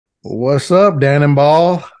What's up, Dan and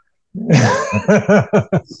Ball?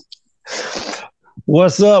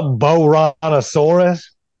 What's up, Boronosaurus?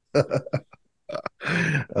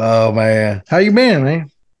 Oh man, how you been,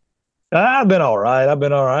 man? I've been all right. I've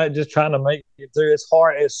been all right. Just trying to make it through. It's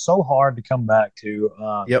hard. It's so hard to come back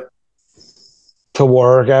Yep. to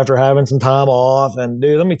work after having some time off. And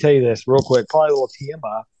dude, let me tell you this real quick. Probably a little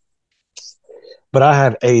TMI, but I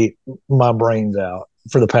have ate my brains out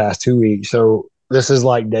for the past 2 weeks. So this is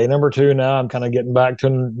like day number two now. I'm kind of getting back to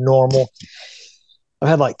normal. I've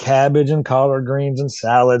had like cabbage and collard greens and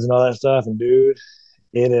salads and all that stuff. And dude,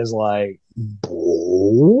 it is like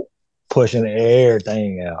pushing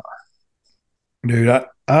everything out. Dude,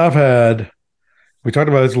 I've had, we talked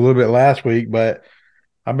about this a little bit last week, but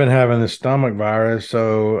I've been having this stomach virus,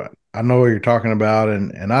 so I know what you're talking about,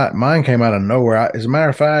 and mine came out of nowhere. As a matter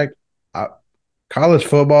of fact, college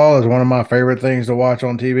football is one of my favorite things to watch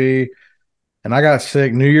on TV. And I got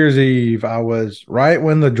sick New Year's Eve. I was right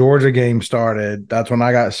when the Georgia game started. That's when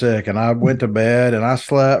I got sick, and I went to bed and I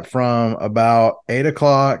slept from about 8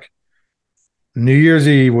 o'clock New Year's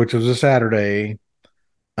Eve, which was a Saturday,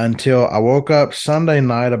 until I woke up Sunday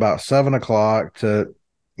night about 7 o'clock to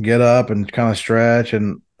get up and kind of stretch.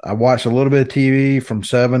 And I watched a little bit of TV from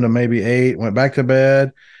 7 to maybe 8, went back to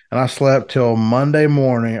bed, and I slept till Monday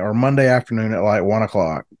morning or Monday afternoon at like 1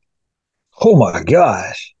 o'clock. Oh my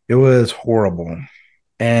gosh. It was horrible.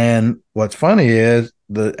 And what's funny is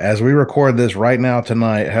the as we record this right now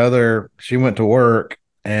tonight, Heather, she went to work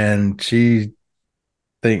and she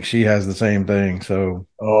thinks she has the same thing. So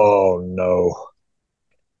Oh no.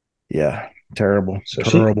 yeah, terrible, So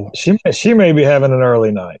terrible. she may be having an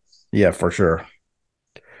early night. Yeah, for sure.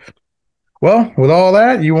 Well, with all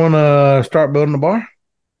that, you want to start building a bar?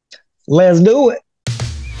 Let's do it.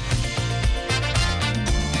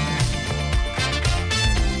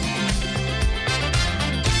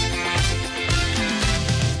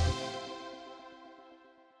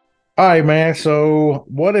 All right, man. So,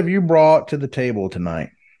 what have you brought to the table tonight?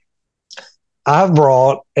 I've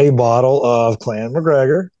brought a bottle of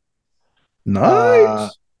ClanMacGregor. Uh,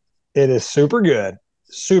 Nice. it is super good.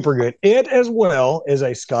 Super good. It as well is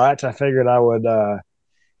a scotch. I figured I would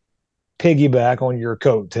piggyback on your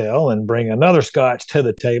coattail and bring another scotch to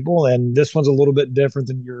the table. And this one's a little bit different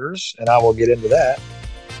than yours. And I will get into that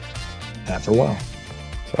after a while.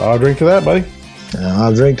 So, I'll drink to that, buddy.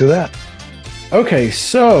 I'll drink to that. Okay,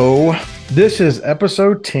 so this is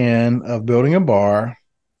episode 10 of Building a Bar.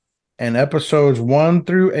 And episodes 1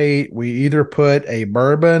 through 8, we either put a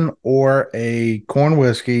bourbon or a corn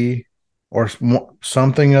whiskey or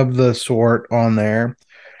something of the sort on there.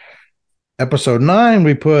 Episode 9,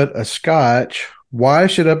 we put a scotch. Why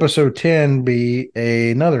should episode 10 be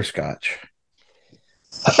another scotch?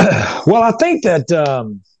 Well, I think that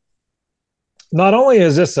not only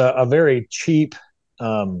is this a very cheap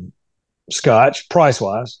scotch price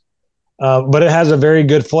wise, but it has a very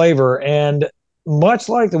good flavor. And much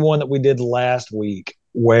like the one that we did last week,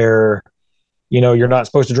 where you're not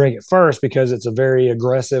supposed to drink it first because it's a very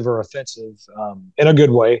aggressive or offensive in a good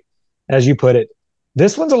way, as you put it.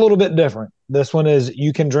 This one's a little bit different. This one is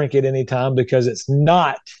you can drink it anytime because it's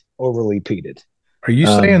not overly peated. Are you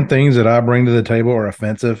saying things that I bring to the table are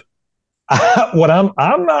offensive? What I'm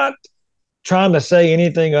not trying to say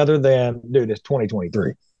anything other than, dude, it's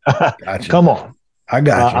 2023. Gotcha. Come on. I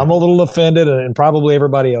got you. I'm a little offended, and probably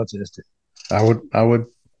everybody else is too. I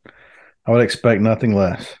would expect nothing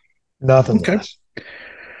less. Nothing Okay. less.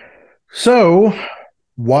 So,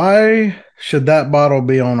 why should that bottle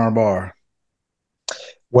be on our bar?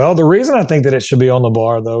 Well, the reason I think that it should be on the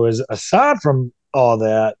bar, though, is aside from all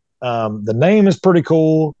that, the name is pretty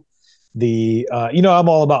cool. I'm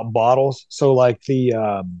all about bottles, so like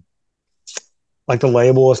the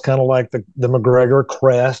label is kind of like the MacGregor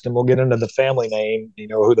crest, and we'll get into the family name,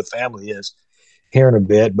 who the family is here in a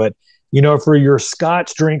bit. But for your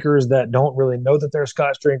Scotch drinkers that don't really know that they're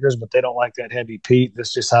Scotch drinkers, but they don't like that heavy peat,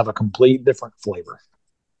 this just have a complete different flavor.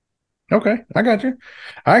 Okay, I got you.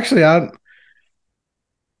 Actually, a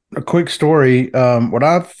quick story. When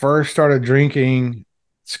I first started drinking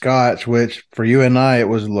Scotch, which for you and I, it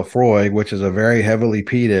was Lefroy, which is a very heavily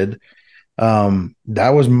peated. That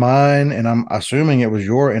was mine, and I'm assuming it was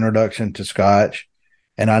your introduction to Scotch.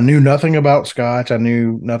 And I knew nothing about Scotch. I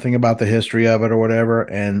knew nothing about the history of it or whatever.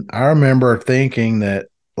 And I remember thinking that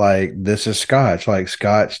like this is Scotch, like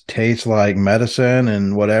Scotch tastes like medicine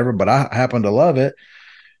and whatever. But I happen to love it.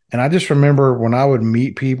 And I just remember when I would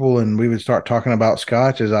meet people and we would start talking about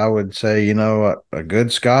scotches, I would say, a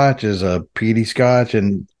good scotch is a peaty scotch.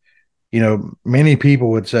 And, many people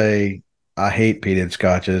would say, I hate peated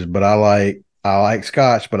scotches, but I like I like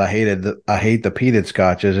Scotch, but I hate the peated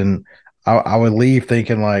Scotches, and I would leave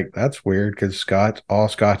thinking like that's weird because all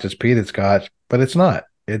Scotch is peated Scotch, but it's not.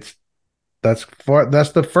 That's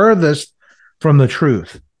the furthest from the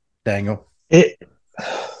truth, Daniel. It.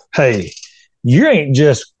 Hey, you ain't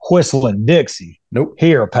just whistling Dixie. Nope.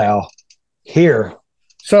 Here, pal. Here.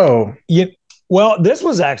 So You. Well, this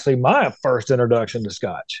was actually my first introduction to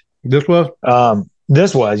Scotch. this was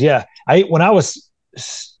This was, yeah. When I was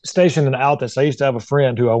stationed in Altus, I used to have a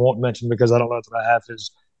friend who I won't mention because I don't know if I have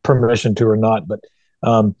his permission to or not, but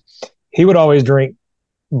um, he would always drink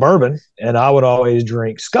bourbon, and I would always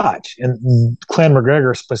drink Scotch, and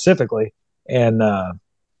ClanMacGregor specifically. And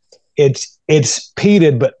it's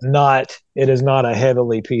peated, but not. It is not a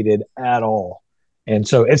heavily peated at all, and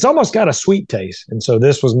so it's almost got a sweet taste. And so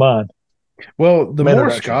this was mine. well, the My more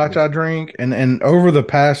introduction. Scotch I drink, and over the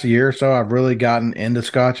past year or so, I've really gotten into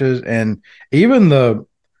Scotches, and even the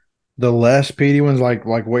less peaty ones, like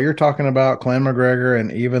what you're talking about, Clan McGregor,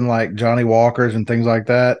 and even like Johnny Walkers and things like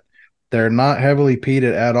that. They're not heavily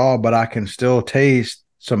peated at all, but I can still taste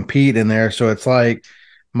some peat in there. So it's like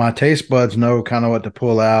my taste buds know kind of what to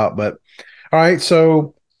pull out. But all right,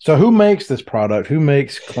 so who makes this product? Who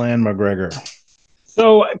makes Clan McGregor?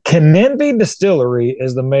 So Kenenvi Distillery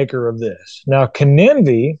is the maker of this. Now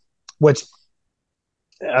Kenenvi, which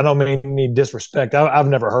I don't mean any disrespect, I've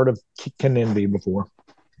never heard of Kenenvi before.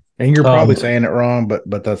 And you're probably Um, saying it wrong, but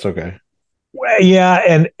that's okay. well, yeah,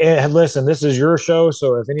 and listen, this is your show,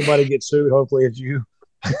 so if anybody gets sued, hopefully it's you.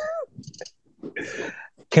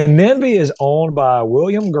 Kenenvi is owned by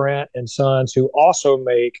William Grant and Sons, who also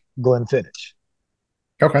make Glenfiddich,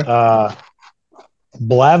 Okay. uh,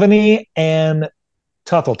 Blaveny, and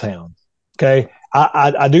Tuttletown. Okay,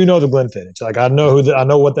 I do know the Glenfiddich. Like I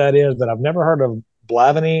know what that is, but I've never heard of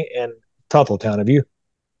Blaveny and Tuttletown. Have you?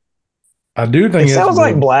 I do It think sounds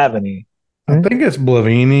like Blaveny. I think it's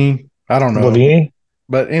Blavini. I don't know. Blavini,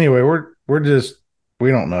 But anyway, we're just we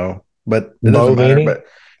don't know. But it doesn't matter. Bovini.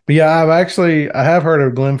 But yeah, I have heard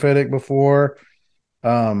of Glenfiddich before.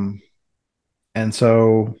 Um and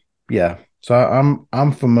so yeah. So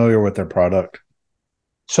I'm familiar with their product.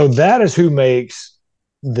 So that is who makes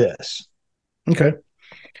this. Okay.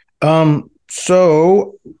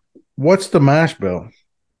 So what's the mash bill?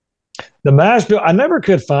 The mash bill, I never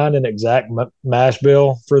could find an exact mash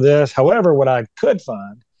bill for this. However, what I could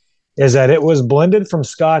find is that it was blended from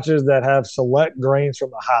scotches that have select grains from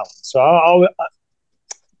the Highlands. So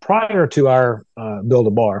prior to our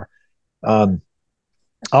build-a-bar, um,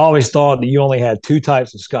 I always thought that you only had two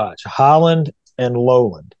types of scotch, Highland and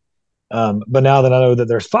Lowland. But now that I know that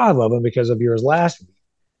there's five of them because of yours last week.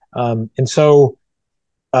 And so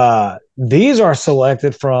these are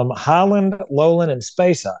selected from Highland, Lowland, and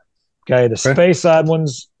Speyside. Okay, the Okay. Speyside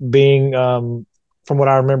ones being, from what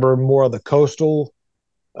I remember, more of the coastal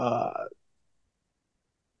uh,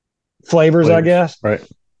 flavors, I Flavors. guess. Right.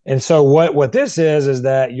 And so what this is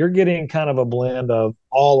that you're getting kind of a blend of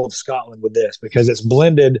all of Scotland with this because it's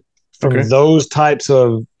blended from Okay. those types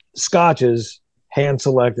of scotches, hand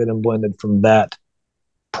selected and blended from that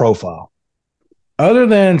profile. Other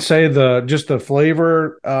than say the just the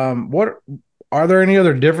flavor, what are there any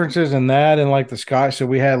other differences in that and like the Scotch that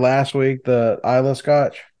we had last week, the Isla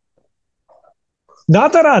Scotch?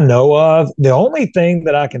 Not that I know of. The only thing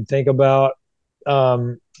that I can think about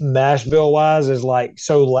mash bill wise is like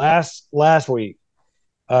so last week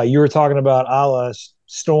you were talking about Isla's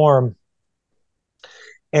Storm,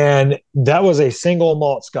 and that was a single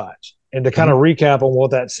malt Scotch. And to kind of Mhm. recap on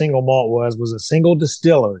what that single malt was a single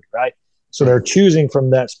distillery, right? So they're choosing from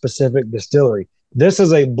that specific distillery. This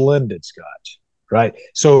is a blended Scotch, right?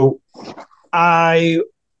 So I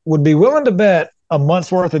would be willing to bet a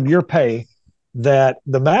month's worth of your pay that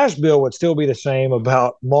the mash bill would still be the same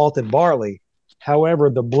about malted barley. However,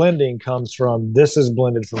 the blending comes from this is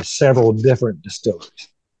blended from several different distilleries.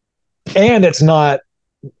 And it's not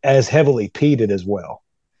as heavily peated as well.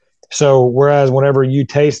 So whereas whenever you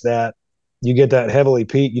taste that, you get that heavily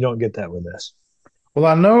peat, you don't get that with this. Well,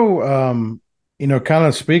 I know, kind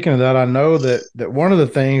of speaking of that, I know that one of the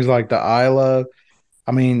things like the Isla,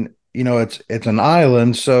 I mean, it's an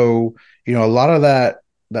island, so a lot of that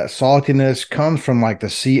saltiness comes from like the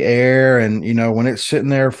sea air, and when it's sitting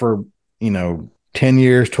there for 10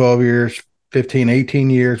 years, 12 years, 15, 18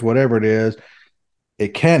 years, whatever it is,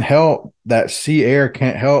 it can't help that sea air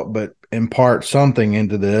can't help but impart something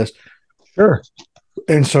into this. Sure.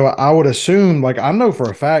 And so I would assume, like I know for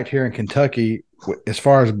a fact here in Kentucky, as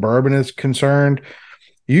far as bourbon is concerned,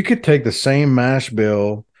 you could take the same mash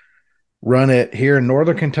bill, run it here in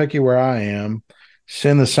Northern Kentucky where I am,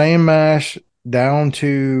 send the same mash down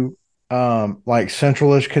to like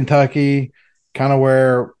centralish Kentucky, kind of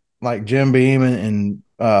where like Jim Beam and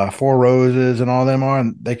Four Roses and all them are,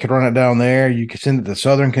 and they could run it down there. You could send it to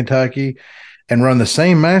Southern Kentucky and run the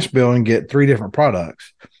same mash bill and get three different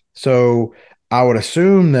products. So I would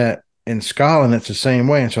assume that in Scotland it's the same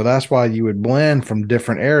way, and so that's why you would blend from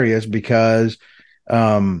different areas because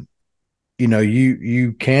um,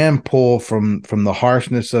 you can pull from the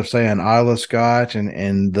harshness of say an Isla Scotch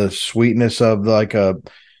and the sweetness of like a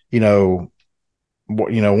you know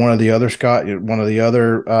one of the other one of the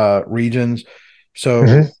other regions. So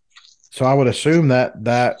Mm-hmm. so I would assume that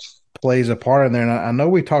that plays a part in there. And I know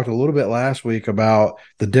we talked a little bit last week about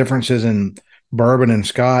the differences in bourbon and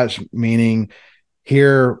Scotch, meaning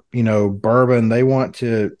here, bourbon, they want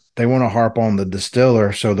to harp on the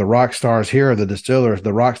distiller. So the rock stars here are the distillers,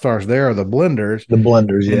 the rock stars there are the blenders. The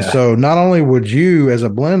blenders, And yeah. so not only would you as a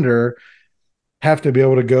blender have to be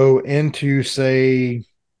able to go into say,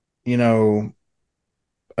 you know,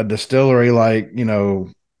 a distillery like,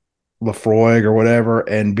 Lafroig or whatever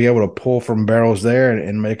and be able to pull from barrels there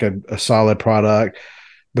and make a solid product.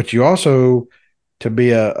 But you also to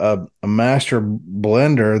be a master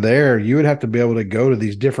blender there, you would have to be able to go to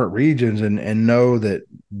these different regions and know that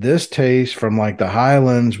this taste from like the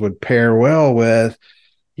Highlands would pair well with,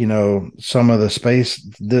 some of the space,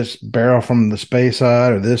 this barrel from the space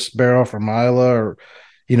side or this barrel from Isla, or,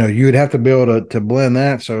 you would have to be able to blend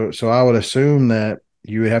that. So I would assume that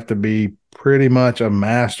you would have to be pretty much a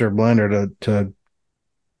master blender to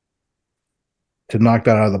knock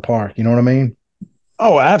that out of the park. You know what I mean?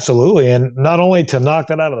 Oh, absolutely. And not only to knock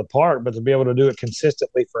that out of the park, but to be able to do it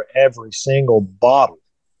consistently for every single bottle.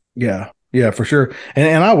 Yeah. Yeah, for sure.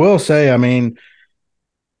 And I will say, I mean,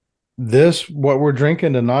 this what we're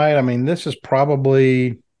drinking tonight, I mean, this is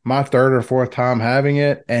probably my third or fourth time having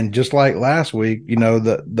it. And just like last week,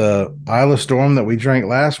 the Isla Storm that we drank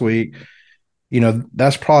last week,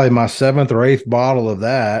 that's probably my seventh or eighth bottle of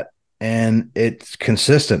that. And it's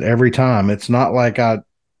consistent every time. It's not like I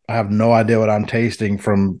have no idea what I'm tasting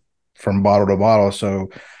from bottle to bottle. So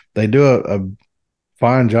they do a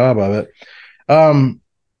fine job of it. Um,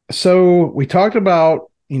 so we talked about,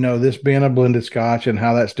 this being a blended scotch and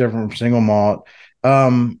how that's different from single malt.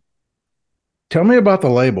 Um, Tell me about the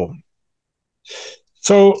label.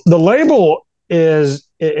 So the label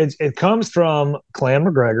it comes from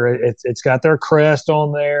ClanMacGregor. It's got their crest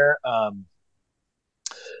on there. A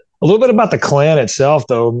little bit about the clan itself,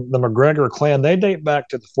 though. The MacGregor clan, they date back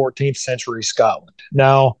to the 14th century Scotland.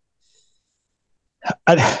 Now,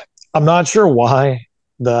 I'm not sure why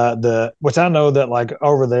which I know that like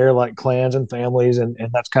over there, like clans and families, and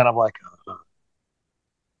that's kind of like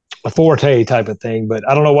a forte type of thing. But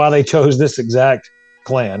I don't know why they chose this exact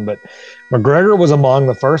clan. But MacGregor was among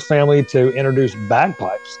the first family to introduce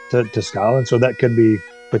bagpipes to Scotland, so that could be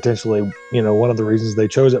potentially one of the reasons they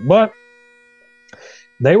chose it. But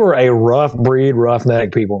they were a rough breed,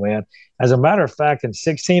 roughneck people, man. As a matter of fact, in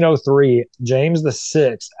 1603, James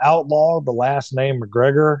VI outlawed the last name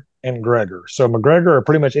MacGregor and Gregor. So MacGregor, or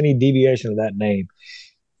pretty much any deviation of that name,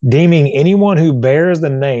 deeming anyone who bears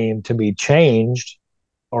the name to be changed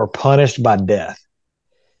or punished by death.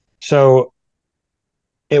 So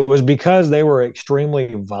it was because they were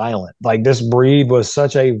extremely violent. Like this breed was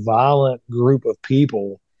such a violent group of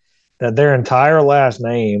people that their entire last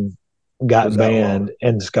name got Was outlawed. banned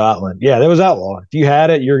in Scotland. Yeah, that was outlawed. If you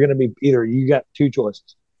had it, you're going to be either you got two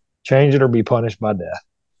choices: change it or be punished by death.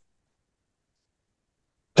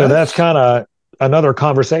 So that's That's kind of another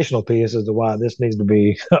conversational piece as to why this needs to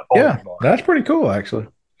be on yeah, the bar. that's pretty cool actually.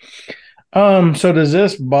 So does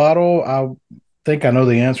this bottle, I think I know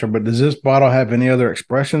the answer, but does this bottle have any other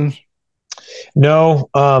expressions? No,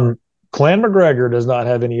 ClanMacGregor does not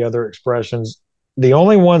have any other expressions. The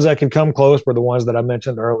only ones that could come close were the ones that I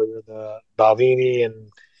mentioned earlier, the Balvenie and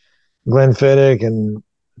Glenfiddich and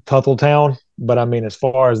Tuttletown. But I mean, as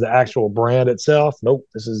far as the actual brand itself, nope,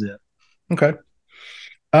 this is it. Okay.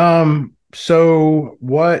 So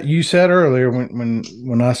what you said earlier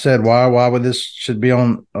when I said why would this should be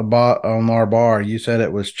on on our bar, you said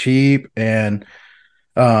it was cheap and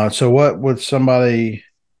so what would somebody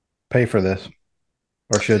pay for this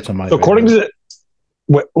or should somebody So pay for according this?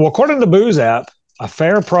 to according to the Booze app, a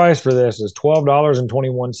fair price for this is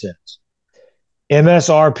 $12.21.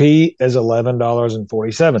 MSRP is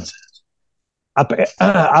 $11.47. I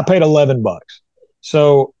paid $11.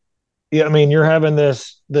 So yeah, I mean you're having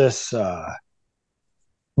this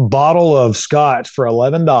bottle of scotch for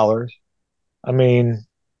 $11. I mean,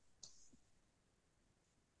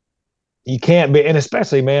 you can't be, and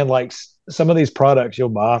especially man, like some of these products you'll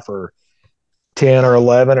buy for 10 or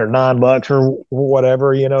 11 or $9 or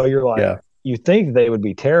whatever, you're like, Yeah. you think they would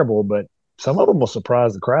be terrible, but some of them will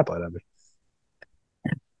surprise the crap out of you.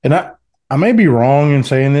 And I may be wrong in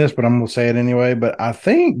saying this, but I'm gonna say it anyway. But I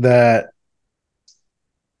think that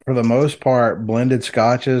for the most part, blended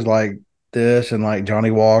scotches like this and like Johnny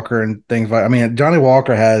Walker and things like, I mean, Johnny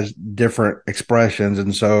Walker has different expressions.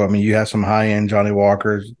 And so, I mean, you have some high end Johnny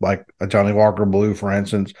Walkers, like a Johnny Walker Blue, for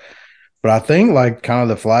instance. But I think like kind of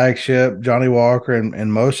the flagship Johnny Walker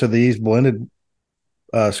and most of these blended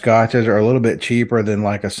scotches are a little bit cheaper than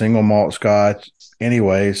like a single malt scotch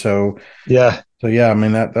anyway. Yeah. So yeah, I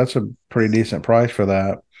mean that's a pretty decent price for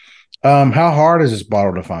that. How hard is this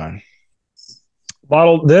bottle to find?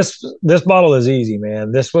 Bottle this bottle is easy,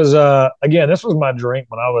 man. This was again, this was my drink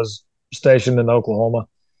when I was stationed in Oklahoma.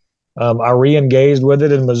 I re-engaged with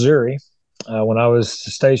it in Missouri when I was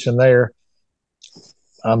stationed there.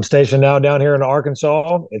 I'm stationed now down here in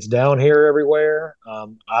Arkansas. It's down here everywhere.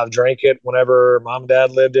 I've drank it whenever mom and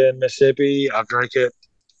dad lived in Mississippi. I've drank it.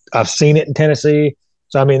 I've seen it in Tennessee.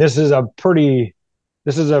 So I mean, this is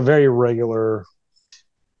a very regular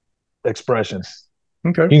expression.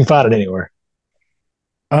 Okay. You can find it anywhere.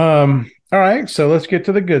 All right, so let's get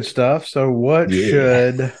to the good stuff. So what Yeah.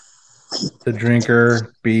 should the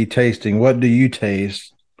drinker be tasting? What do you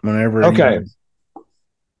taste whenever Okay. you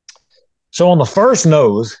So on the first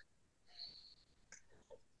nose,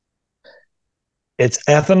 it's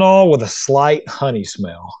ethanol with a slight honey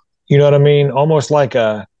smell. You know what I mean? Almost like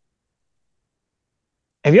a.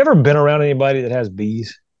 Have you ever been around anybody that has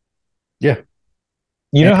bees? yeah,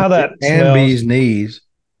 You know how and that and smells? bees knees.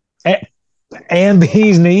 And, and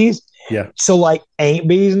bees knees. Yeah, So like ain't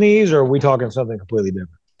bees knees, or are we talking something completely different?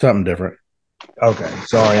 something different. Okay,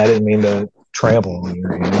 sorry, I didn't mean to trample on you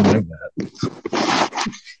or anything like that.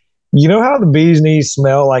 You know how the bees knees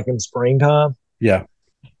smell like in springtime? Yeah.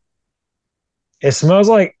 It smells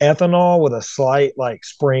like ethanol with a slight like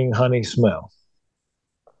spring honey smell.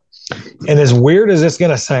 And as weird as it's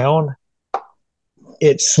gonna sound,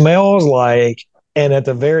 it smells like, and at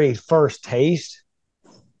the very first taste,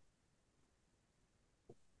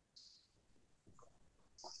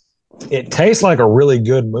 it tastes like a really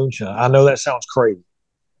good moonshine. I know that sounds crazy,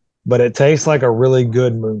 but it tastes like a really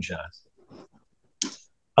good moonshine.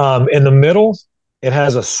 In the middle, it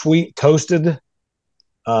has a sweet toasted.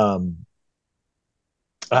 Um,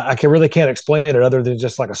 I can really can't explain it other than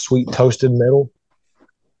just like a sweet toasted middle.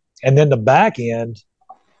 And then the back end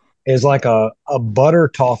is like a butter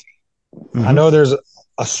toffee. I Mm-hmm. know there's a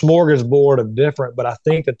smorgasbord of different, but I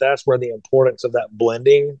think that that's where the importance of that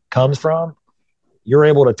blending comes from. You're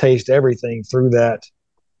able to taste everything through that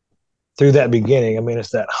beginning. I mean,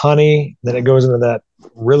 it's that honey, then it goes into that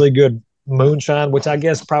really good moonshine, which I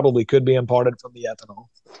guess probably could be imparted from the ethanol,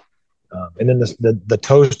 and then the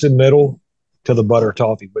toasted middle to the butter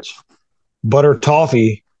toffee, which butter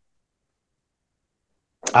toffee.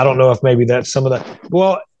 I don't know if maybe that's some of that.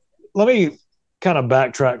 Well, let me kind of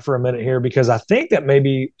backtrack for a minute here because I think that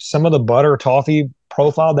maybe some of the butter toffee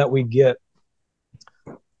profile that we get,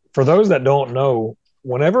 for those that don't know,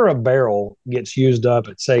 whenever a barrel gets used up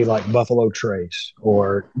at say like Buffalo Trace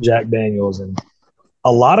or Jack Daniels, and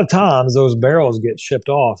a lot of times those barrels get shipped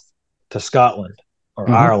off to Scotland or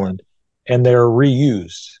Mm-hmm. Ireland and they're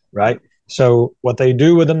reused, right? So what they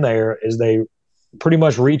do with them there is they pretty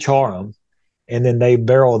much rechar them and then they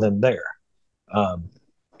barrel them there. Um,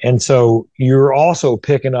 and so you're also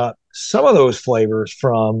picking up some of those flavors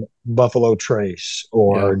from Buffalo Trace Yeah.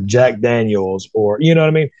 or Jack Daniels, or you know what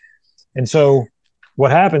I mean? And so what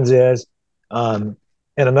happens is, and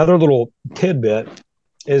another little tidbit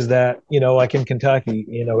is that, you know, like in Kentucky,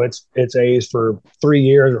 you know, it's aged for 3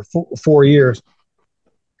 years or 4 years.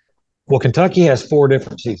 Well, Kentucky has four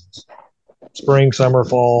different seasons: spring, summer,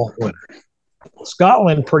 fall, winter.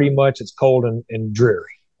 Scotland, pretty much, it's cold and dreary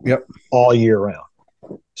Yep. all year round.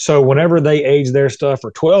 So whenever they age their stuff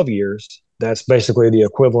for 12 years, that's basically the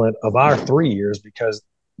equivalent of our 3 years because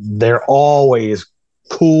they're always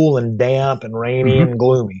cool and damp and rainy Mm-hmm. and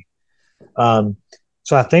gloomy. Um,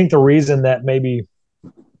 so I think the reason that maybe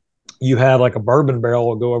you have like a bourbon barrel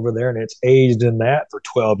will go over there and it's aged in that for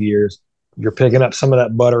 12 years, you're picking up some of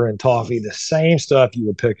that butter and toffee, the same stuff you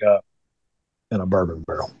would pick up in a bourbon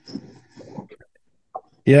barrel.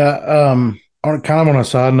 Yeah. On kind of on a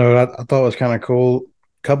side note, I thought it was kind of cool.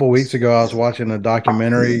 A couple weeks ago, I was watching a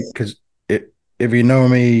documentary because if you know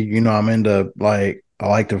me, you know I'm into like I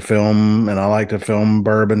like to film and I like to film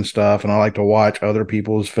bourbon stuff and I like to watch other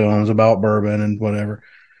people's films about bourbon and whatever.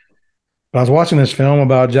 But I was watching this film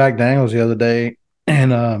about Jack Daniels the other day,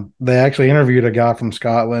 and they actually interviewed a guy from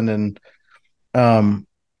Scotland, and um,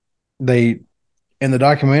 they in the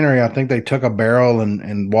documentary, I think they took a barrel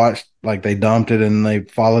and watched like they dumped it and they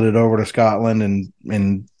followed it over to Scotland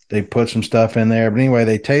and they put some stuff in there. But anyway,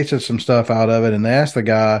 they tasted some stuff out of it, and they asked the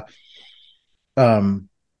guy, um,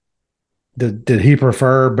 did he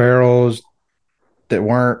prefer barrels that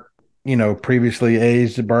weren't, previously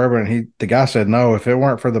aged bourbon? And the guy said no. If it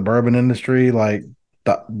weren't for the bourbon industry, like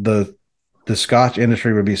the Scotch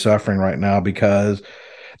industry would be suffering right now, because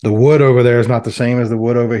the wood over there is not the same as the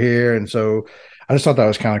wood over here. And so I just thought that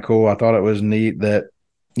was kind of cool. I thought it was neat that,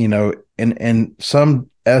 in some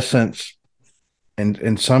essence,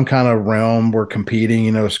 in some kind of realm, we're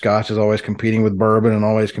competing. Scotch is always competing with bourbon and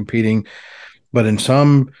always competing, but in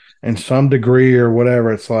some degree or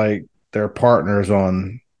whatever, it's like they're partners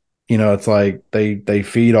on, it's like they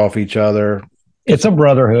feed off each other. It's a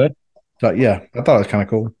brotherhood. So yeah, I thought it was kind of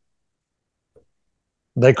cool.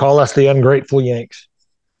 They call us the ungrateful Yanks.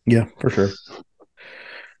 Yeah, for sure.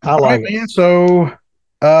 I like it. Man. So,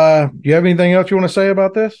 you have anything else you want to say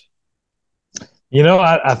about this?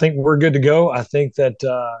 I think we're good to go. I think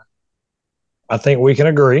we can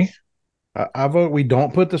agree. I vote we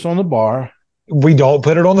don't put this on the bar. We don't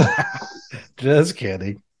put it on the. Just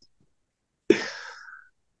kidding.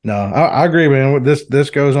 No, I agree, man. This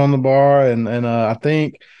goes on the bar, and I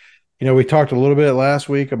think, we talked a little bit last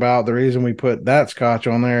week about the reason we put that Scotch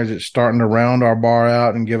on there is it's starting to round our bar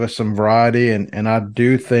out and give us some variety, and I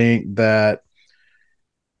do think that,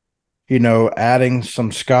 adding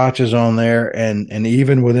some Scotches on there, and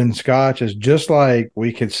even within Scotch, is just like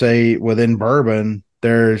we could say within bourbon.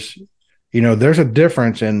 There's a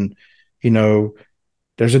difference in,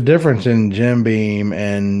 there's a difference in Jim Beam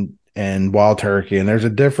and Wild Turkey, and there's a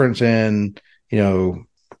difference in,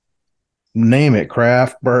 name it,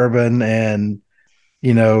 craft bourbon, and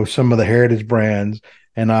some of the heritage brands.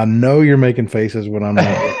 And I know you're making faces when I'm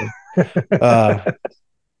not.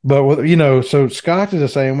 But with, so Scotch is the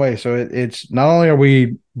same way. So it's not only are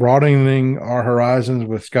we broadening our horizons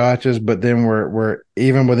with Scotches, but then we're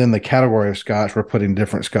even within the category of Scotch, we're putting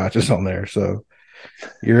different Scotches on there. So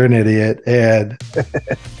you're an idiot, Ed.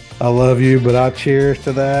 I love you, but I cheers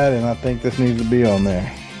to that, and I think this needs to be on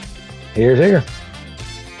there. Here's here.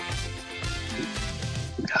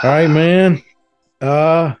 All right, man.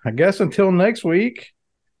 I guess until next week,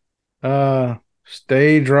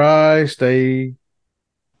 stay dry, stay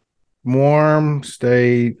warm,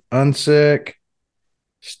 stay unsick,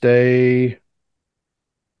 stay.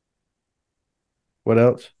 What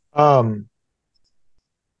else?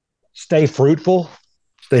 Stay fruitful.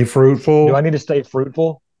 Stay fruitful. Do I need to stay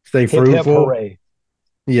fruitful? Stay fruitful. Hip, hip, hooray.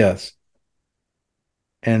 Yes.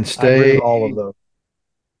 And I agree stay with all of those.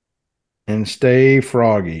 And stay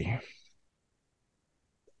froggy.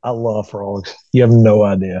 I love frogs. You have no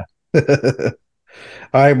idea. All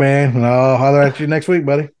right, man. And I'll holler at you next week,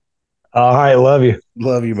 buddy. All right. Love you.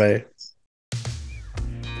 Love you, man.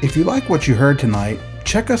 If you like what you heard tonight,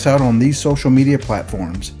 check us out on these social media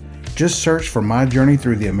platforms. Just search for My Journey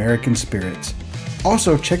Through the American Spirits.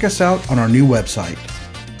 Also, check us out on our new website,